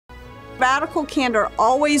Radical candor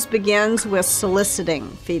always begins with soliciting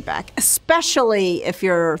feedback, especially if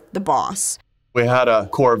you're the boss. We had a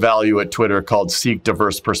core value at Twitter called Seek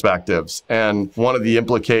Diverse Perspectives. And one of the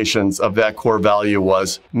implications of that core value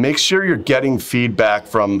was make sure you're getting feedback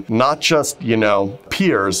from not just,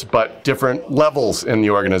 peers, but different levels in the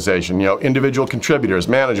organization, individual contributors,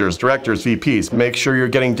 managers, directors, VPs. Make sure you're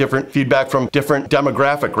getting different feedback from different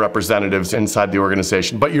demographic representatives inside the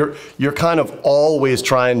organization. But you're kind of always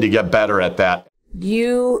trying to get better at that.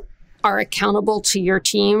 You are accountable to your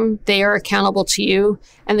team. They are accountable to you.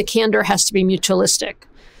 And the candor has to be mutualistic.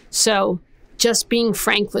 So just being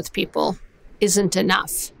frank with people isn't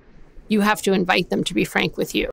enough. You have to invite them to be frank with you.